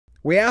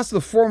We asked the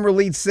former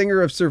lead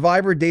singer of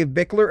Survivor, Dave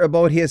Bickler,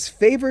 about his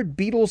favorite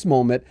Beatles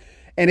moment,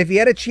 and if he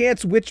had a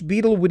chance, which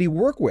Beatle would he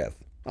work with?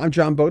 I'm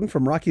John Beaudin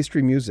from Rock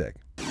History Music.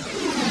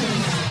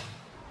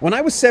 When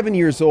I was 7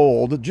 years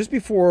old, just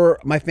before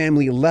my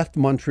family left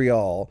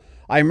Montreal,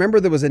 I remember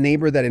there was a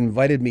neighbor that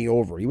invited me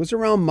over. He was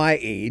around my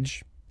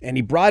age, and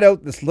he brought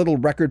out this little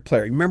record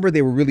player. Remember,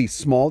 they were really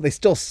small. They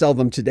still sell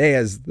them today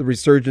as the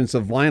resurgence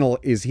of vinyl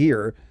is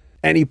here.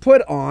 And he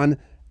put on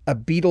a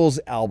Beatles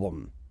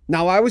album.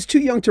 Now, I was too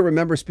young to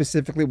remember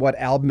specifically what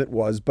album it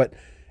was,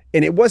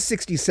 and it was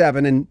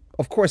 67. And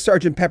of course,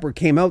 Sgt Pepper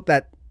came out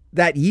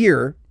that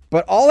year.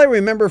 But all I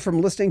remember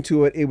from listening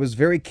to it, it was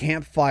very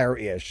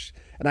campfire-ish.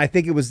 And I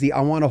think it was the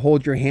I Want to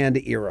Hold Your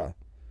Hand era,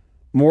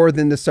 more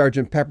than the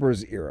Sgt.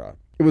 Pepper's era.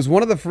 It was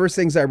one of the first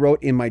things I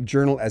wrote in my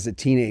journal as a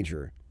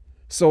teenager.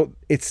 So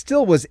it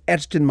still was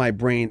etched in my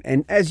brain.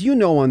 And as you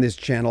know on this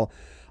channel,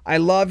 I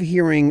love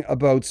hearing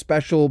about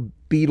special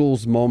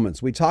Beatles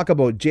moments. We talk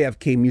about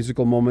JFK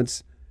musical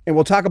moments, and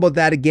we'll talk about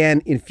that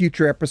again in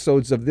future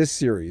episodes of this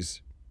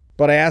series.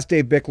 But I asked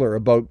Dave Bickler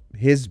about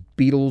his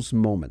Beatles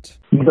moment.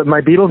 But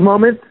my Beatles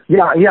moment?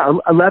 Yeah,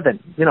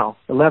 11.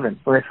 11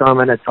 when I saw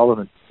him at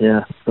Sullivan.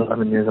 Yeah,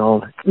 11 years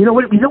old. You know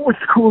what's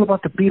cool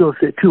about the Beatles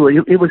too?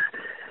 It was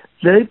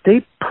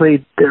they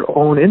played their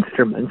own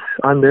instruments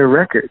on their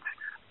records.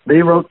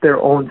 They wrote their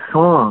own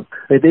song.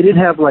 They didn't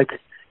have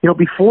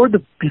before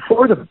the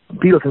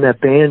Beatles and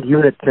that band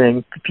unit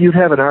thing, if you'd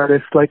have an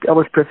artist like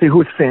Elvis Presley, who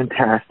was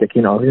fantastic,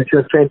 he was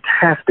just a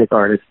fantastic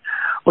artist,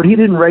 but he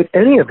didn't write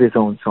any of his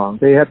own songs.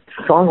 They had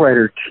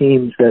songwriter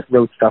teams that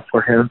wrote stuff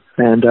for him,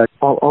 and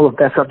all of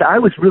that stuff. I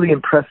was really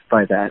impressed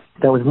by that.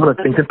 That was one of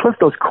the things. And plus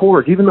those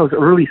chords, even those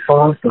early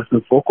songs, those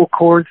vocal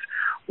chords,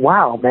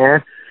 wow,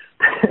 man.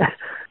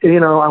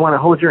 I Want to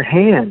Hold Your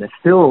Hand. It's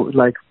still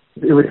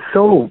it was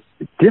so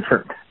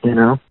different,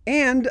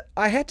 And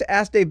I had to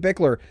ask Dave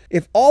Bickler,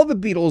 if all the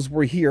Beatles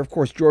were here, of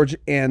course, George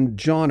and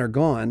John are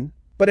gone,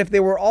 but if they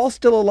were all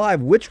still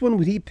alive, which one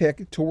would he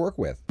pick to work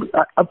with?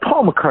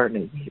 Paul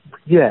McCartney,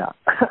 yeah.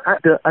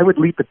 I would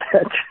leap at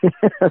that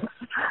chance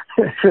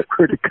if it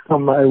were to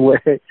come my way.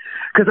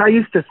 Because I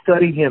used to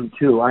study him,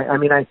 too.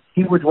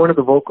 He was one of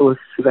the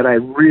vocalists that I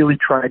really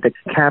tried to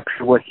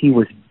capture what he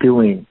was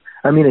doing.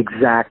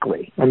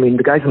 Exactly.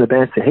 The guys in the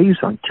band say, "Hey, you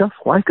sound just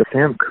like a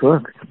Sam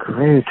Cooke." It's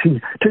great.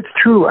 It's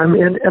true.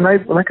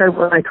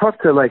 When I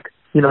talk to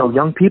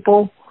young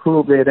people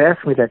who they had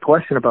asked me that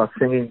question about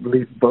singing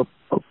lead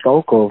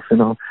vocals, and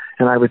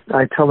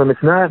I tell them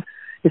it's not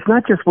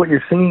just what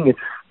you're singing.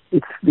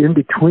 It's in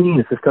between.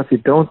 It's the stuff you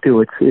don't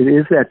do. It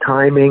is that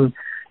timing.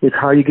 It's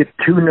how you get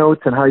two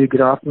notes and how you get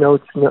off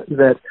notes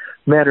that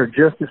matter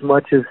just as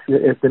much as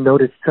the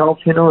note itself.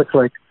 It's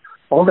like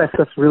all that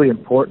stuff's really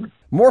important.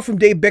 More from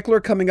Dave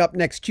Bickler coming up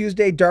next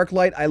Tuesday. Dark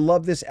Light, I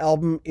Love This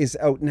album is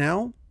out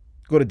now.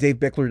 Go to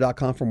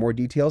davebickler.com for more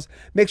details.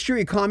 Make sure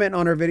you comment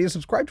on our videos,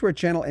 subscribe to our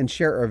channel, and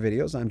share our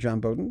videos. I'm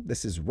John Beaudin.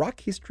 This is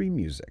Rock History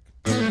Music.